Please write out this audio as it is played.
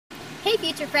Hey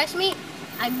future freshmen,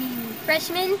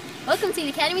 welcome to the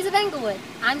Academies of Englewood.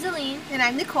 I'm Zelene. And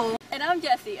I'm Nicole. And I'm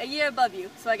Jessie, a year above you,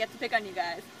 so I get to pick on you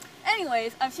guys.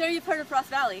 Anyways, I'm sure you've heard of Frost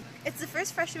Valley. It's the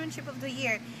first freshman trip of the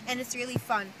year, and it's really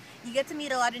fun. You get to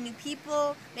meet a lot of new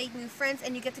people, make new friends,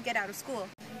 and you get to get out of school.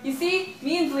 You see,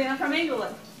 me and Zelene are from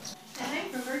Englewood. And I'm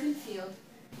from Urbanfield.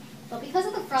 But because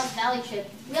of the Frost Valley trip,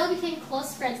 we all became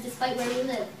close friends despite where we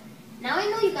live. Now I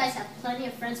know you guys have plenty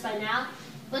of friends by now,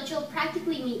 but you'll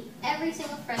practically meet every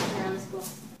single freshman around the school.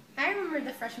 I remember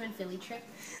the freshman Philly trip.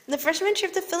 The freshman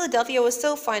trip to Philadelphia was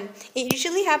so fun. It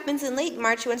usually happens in late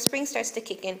March when spring starts to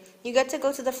kick in. You get to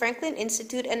go to the Franklin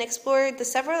Institute and explore the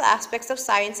several aspects of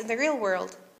science in the real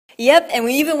world. Yep, and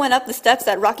we even went up the steps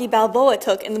that Rocky Balboa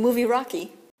took in the movie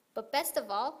Rocky. But best of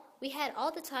all, we had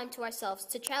all the time to ourselves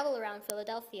to travel around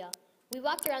Philadelphia. We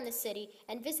walked around the city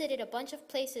and visited a bunch of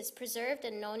places preserved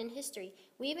and known in history.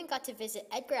 We even got to visit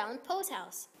Edgar Allan Poe's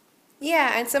house.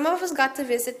 Yeah, and some of us got to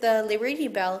visit the Liberty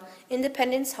Bell,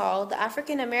 Independence Hall, the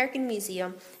African American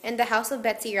Museum, and the house of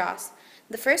Betsy Ross,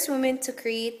 the first woman to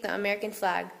create the American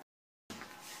flag.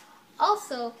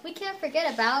 Also, we can't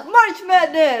forget about March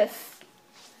Madness!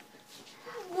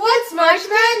 What's March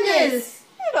Madness?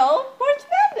 You know, March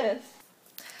Madness!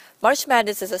 March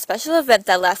Madness is a special event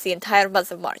that lasts the entire month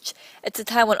of March. It's a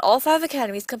time when all 5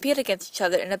 academies compete against each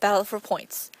other in a battle for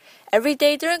points. Every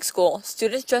day during school,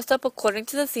 students dress up according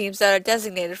to the themes that are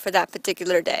designated for that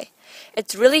particular day.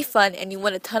 It's really fun and you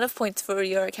win a ton of points for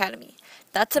your academy.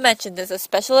 Not to mention there's a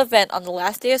special event on the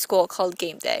last day of school called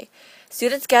Game Day.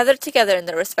 Students gather together in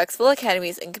their respective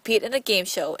academies and compete in a game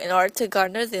show in order to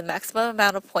garner the maximum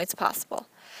amount of points possible.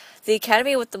 The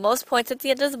academy with the most points at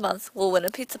the end of the month will win a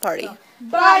pizza party.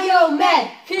 Biomed!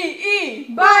 PE!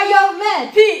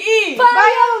 Biomed! PE!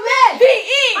 Biomed!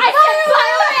 PE!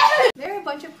 Biomed! There are a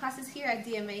bunch of classes here at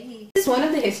DMAE. This is one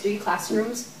of the history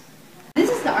classrooms. This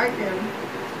is the art room.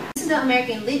 This is the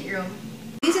American Lit room.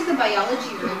 These are the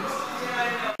biology rooms.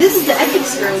 This is the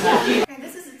ethics room. And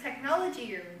this is the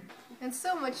technology room. And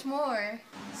so much more.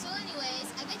 So anyways,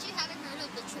 I bet you haven't heard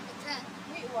of the triple threat.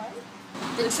 Wait, what?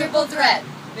 The triple threat.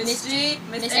 Miss G,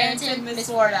 Miss Arrington, Miss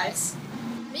Fordyce.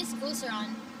 Miss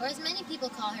Gosseron, or as many people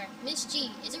call her, Miss G,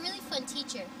 is a really fun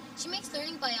teacher. She makes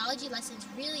learning biology lessons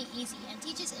really easy and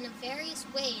teaches in various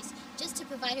ways just to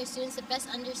provide her students the best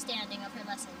understanding of her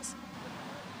lessons.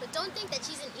 But don't think that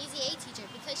she's an easy A teacher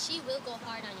because she will go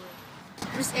hard on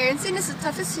you. Miss Aronson is the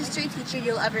toughest history teacher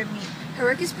you'll ever meet. Her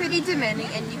work is pretty demanding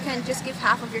and you can't just give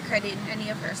half of your credit in any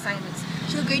of her assignments.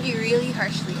 She'll grade you really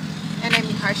harshly. And I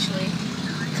mean harshly.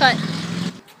 Cut.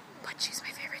 But she's my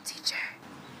favorite teacher.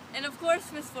 And of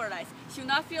course, Miss Fordyce. She will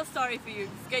not feel sorry for you.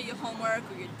 Just get your homework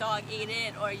or your dog ate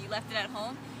it or you left it at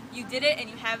home. You did it and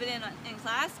you have it in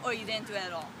class or you didn't do it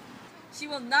at all. She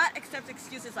will not accept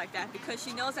excuses like that because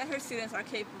she knows that her students are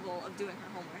capable of doing her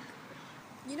homework.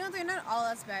 You know, they're not all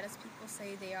as bad as people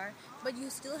say they are, but you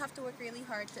still have to work really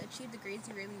hard to achieve the grades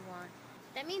you really want.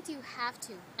 That means you have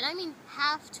to, and I mean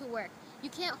have to work. You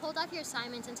can't hold off your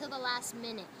assignments until the last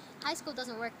minute. High school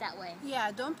doesn't work that way.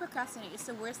 Yeah, don't procrastinate. It's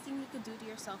the worst thing you could do to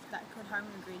yourself that could harm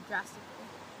your grade drastically.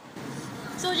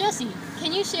 So Jessie,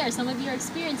 can you share some of your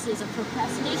experiences of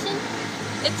procrastination?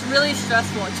 It's really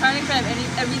stressful. Trying to cram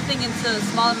everything into a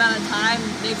small amount of time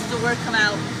makes the work come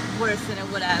out worse than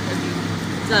it would have if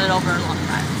you done it over a long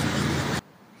time.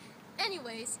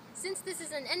 Anyways, since this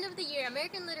is an end of the year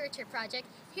American Literature project,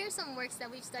 here are some works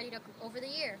that we've studied over the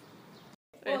year.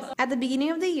 At the beginning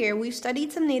of the year, we've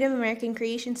studied some Native American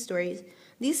creation stories.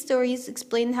 These stories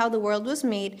explained how the world was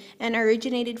made and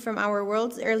originated from our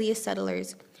world's earliest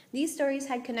settlers. These stories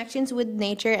had connections with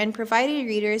nature and provided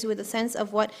readers with a sense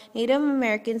of what Native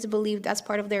Americans believed as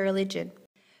part of their religion.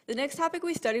 The next topic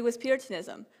we studied was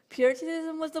Puritanism.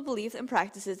 Puritanism was the beliefs and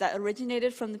practices that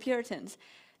originated from the Puritans.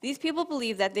 These people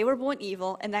believed that they were born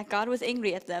evil and that God was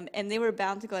angry at them and they were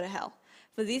bound to go to hell.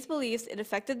 For these beliefs, it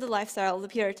affected the lifestyle of the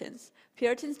Puritans.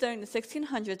 Puritans during the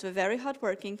 1600s were very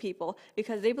hardworking people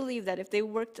because they believed that if they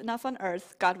worked enough on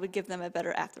earth, God would give them a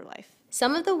better afterlife.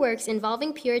 Some of the works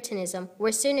involving Puritanism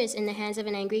were Sinners in the Hands of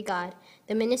an Angry God,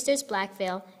 The Minister's Black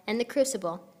Veil, and The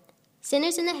Crucible.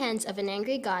 Sinners in the Hands of an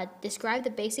Angry God describe the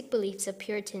basic beliefs of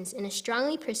Puritans in a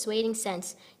strongly persuading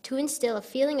sense to instill a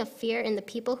feeling of fear in the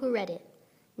people who read it.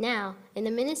 Now, in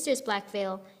The Minister's Black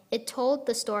Veil, it told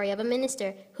the story of a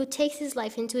minister who takes his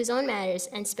life into his own matters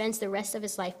and spends the rest of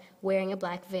his life wearing a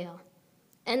black veil.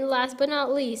 And last but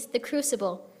not least, The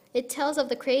Crucible. It tells of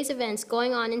the crazy events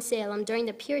going on in Salem during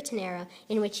the Puritan era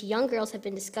in which young girls have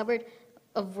been discovered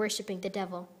of worshiping the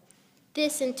devil.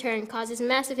 This, in turn, causes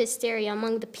massive hysteria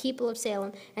among the people of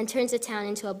Salem and turns the town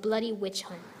into a bloody witch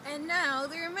hunt. And now,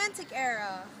 the Romantic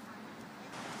era.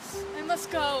 Guys, I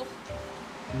must go.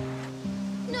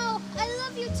 No, I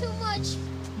love you too much.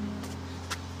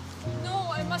 No,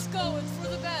 I must go. It's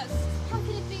for the best. How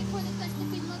can it be for the best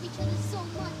if we love each other so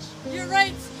much? You're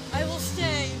right. I will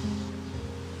stay.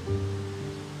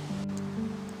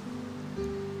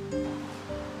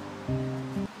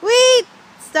 Wait!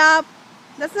 Stop!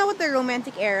 That's not what the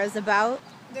Romantic era is about.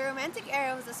 The Romantic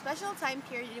era was a special time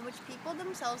period in which people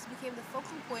themselves became the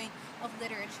focal point of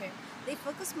literature. They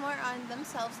focused more on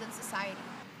themselves than society.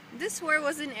 This war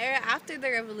was an era after the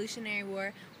Revolutionary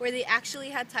War where they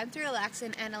actually had time to relax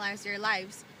and analyze their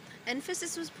lives.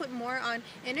 Emphasis was put more on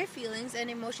inner feelings and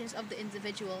emotions of the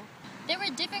individual. There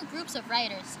were different groups of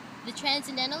writers: the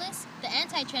Transcendentalists, the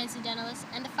Anti-Transcendentalists,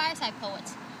 and the Fireside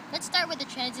Poets. Let's start with the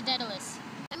Transcendentalists.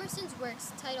 Emerson's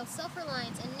works titled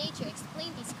Self-Reliance and Nature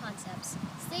explain these concepts,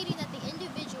 stating that the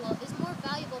individual is more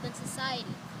valuable than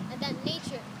society, and that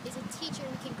nature is a teacher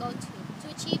we can go to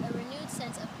achieve a renewed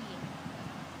sense of being.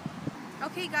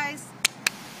 Okay guys.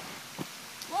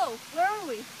 Whoa, where are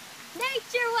we?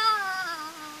 Nature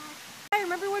Walk! I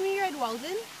remember when we were at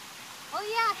Walden? Oh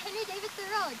yeah, Henry David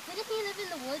Thoreau. Didn't he live in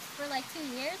the woods for like 2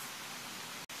 years?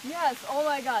 Yes, oh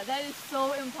my god, that is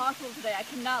so impossible today. I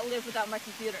cannot live without my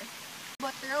computer.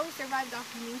 But Thoreau survived off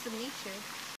the means of nature.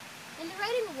 In the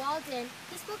writing Walden,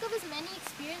 he spoke of his many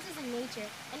experiences in nature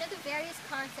and of the various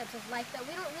concepts of life that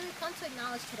we don't really come to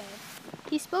acknowledge today.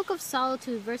 He spoke of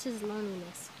solitude versus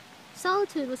loneliness.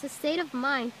 Solitude was a state of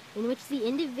mind in which the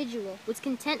individual was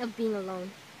content of being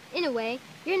alone. In a way,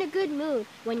 you're in a good mood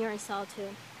when you're in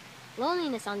solitude.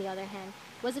 Loneliness, on the other hand,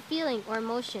 was a feeling or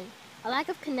emotion, a lack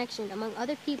of connection among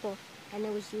other people, and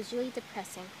it was usually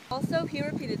depressing. Also, he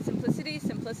repeated simplicity,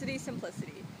 simplicity,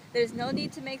 simplicity. There's no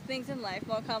need to make things in life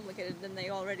more complicated than they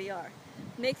already are.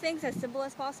 Make things as simple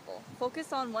as possible.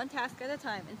 Focus on one task at a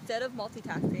time instead of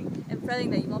multitasking and fretting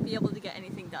that you won't be able to get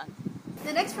anything done.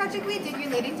 The next project we did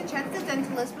relating to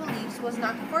transcendentalist beliefs was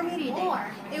Nonconformity Day.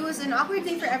 It was an awkward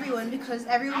day for everyone because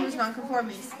everyone was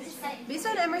nonconformist. Based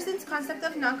on Emerson's concept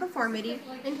of nonconformity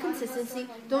and consistency,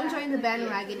 don't join the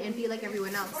bandwagon and be like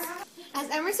everyone else. As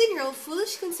Emerson wrote,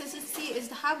 foolish consistency is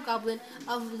the hobgoblin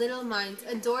of little minds,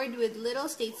 adored with little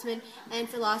statesmen and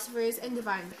philosophers and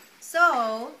divines.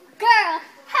 So, Girl,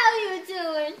 how you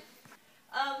doing?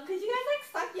 Could you guys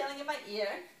stop yelling in my ear?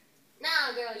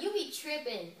 Nah, girl, you be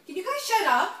tripping. can you guys shut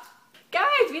up?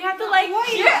 Guys, we have to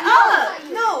Cheer up!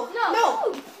 No!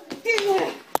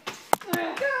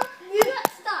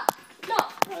 Stop.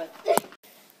 No.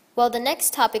 Well, the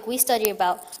next topic we studied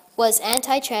about was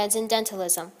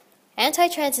anti-transcendentalism.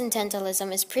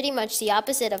 Anti-transcendentalism is pretty much the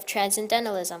opposite of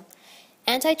transcendentalism.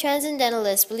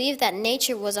 Anti-transcendentalists believed that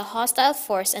nature was a hostile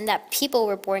force and that people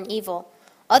were born evil.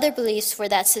 Other beliefs were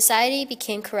that society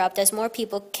became corrupt as more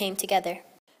people came together.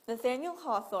 Nathaniel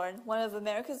Hawthorne, one of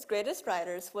America's greatest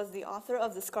writers, was the author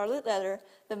of The Scarlet Letter,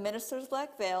 The Minister's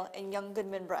Black Veil, and Young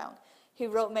Goodman Brown. He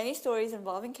wrote many stories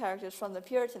involving characters from the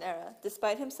Puritan era,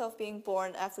 despite himself being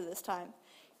born after this time.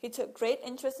 He took great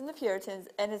interest in the Puritans,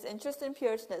 and his interest in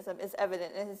Puritanism is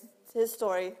evident in his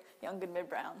story, Young Goodman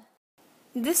Brown.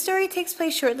 This story takes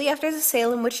place shortly after the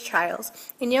Salem witch trials.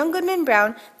 In Young Goodman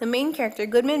Brown, the main character,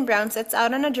 Goodman Brown, sets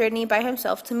out on a journey by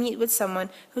himself to meet with someone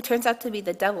who turns out to be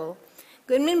the devil.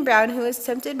 Goodman Brown, who is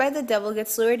tempted by the devil,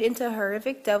 gets lured into a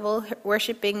horrific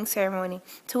devil-worshipping ceremony,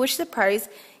 to which surprise,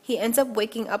 he ends up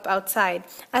waking up outside.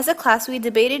 As a class, we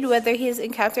debated whether his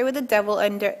encounter with the devil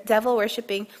and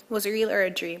devil-worshipping was real or a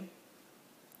dream.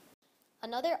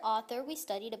 Another author we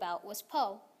studied about was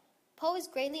Poe. Poe is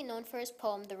greatly known for his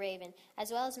poem, The Raven,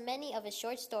 as well as many of his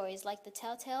short stories like The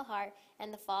Telltale Heart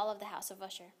and The Fall of the House of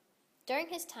Usher. During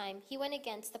his time, he went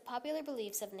against the popular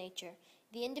beliefs of nature,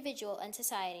 the individual, and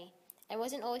society, and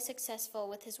wasn't always successful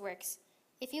with his works.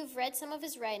 If you've read some of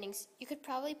his writings, you could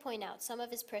probably point out some of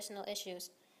his personal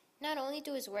issues. Not only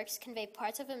do his works convey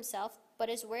parts of himself, but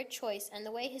his word choice and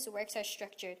the way his works are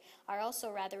structured are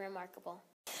also rather remarkable.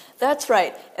 That's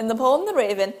right. In the poem The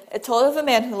Raven, it told of a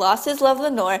man who lost his love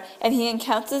Lenore, and he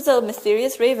encounters a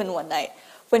mysterious raven one night.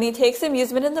 When he takes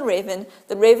amusement in the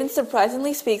raven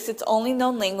surprisingly speaks its only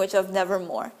known language of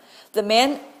nevermore. The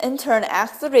man in turn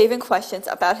asks the raven questions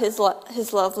about his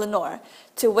love Lenore,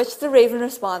 to which the raven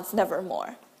responds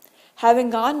nevermore. Having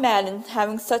gone mad and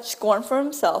having such scorn for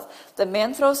himself, the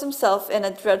man throws himself in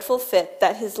a dreadful fit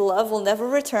that his love will never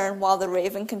return while the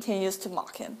raven continues to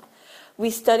mock him. We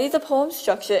studied the poem's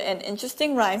structure and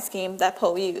interesting rhyme scheme that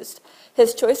Poe used.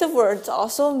 His choice of words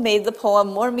also made the poem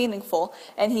more meaningful,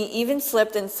 and he even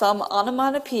slipped in some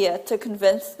onomatopoeia to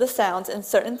convince the sounds in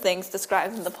certain things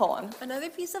described in the poem. Another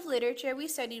piece of literature we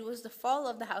studied was The Fall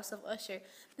of the House of Usher.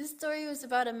 This story was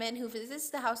about a man who visits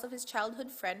the house of his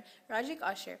childhood friend, Roger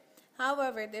Usher.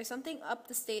 However, there's something up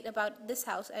the state about this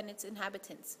house and its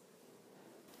inhabitants.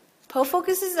 Poe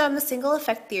focuses on the single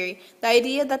effect theory, the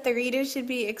idea that the reader should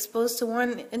be exposed to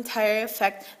one entire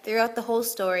effect throughout the whole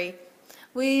story.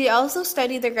 We also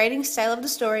study the writing style of the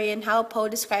story and how Poe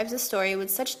describes the story with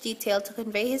such detail to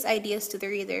convey his ideas to the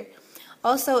reader.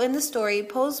 Also, in the story,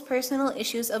 Poe's personal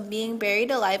issues of being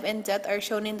buried alive and death are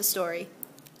shown in the story.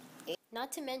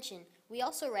 Not to mention, we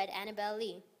also read Annabel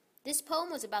Lee. This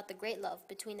poem was about the great love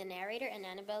between the narrator and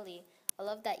Annabel Lee, a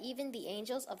love that even the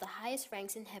angels of the highest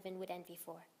ranks in heaven would envy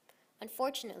for.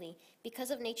 Unfortunately, because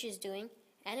of nature's doing,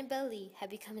 Annabel Lee had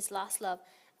become his lost love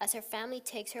as her family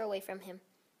takes her away from him.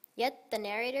 Yet the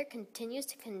narrator continues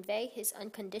to convey his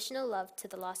unconditional love to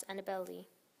the lost Annabel Lee.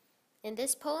 In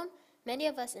this poem, many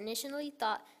of us initially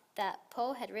thought that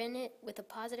Poe had written it with a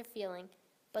positive feeling,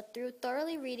 but through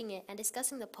thoroughly reading it and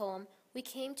discussing the poem, we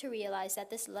came to realize that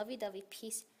this lovey-dovey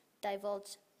piece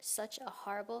divulged such a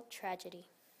horrible tragedy.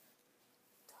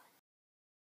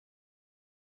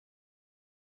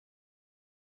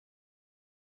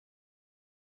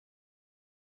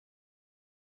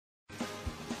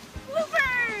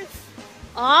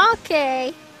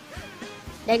 Okay.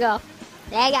 There you go.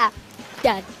 There you go.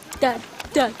 Done. Done.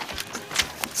 Done.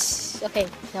 Okay,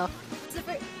 no.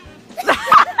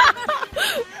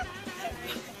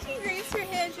 She raised her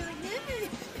hand. She's like,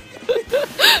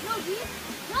 yeah. No, Dee.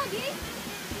 No, Dee.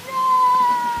 No!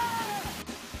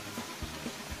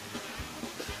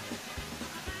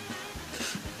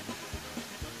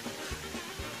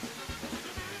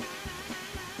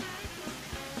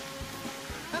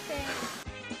 Okay.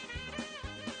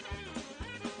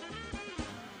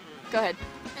 Go ahead.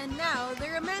 And now, the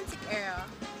Romantic era.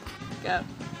 Go.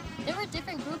 There were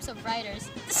different groups of writers.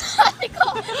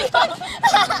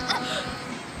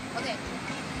 Okay.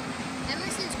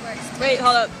 Emerson's works. Wait,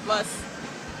 hold up. Bus.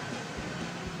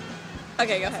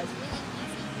 Okay, go ahead. Really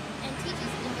easy and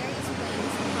teaches in various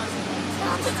ways possible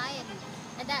to society,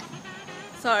 and that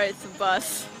Sorry, it's a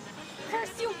bus.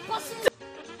 curse you, bustle.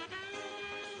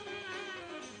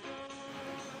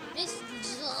 This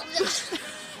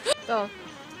Go.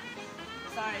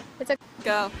 sorry.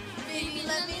 Go. Baby,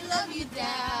 let me love you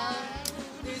down.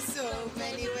 There's so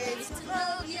many ways to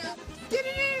love you.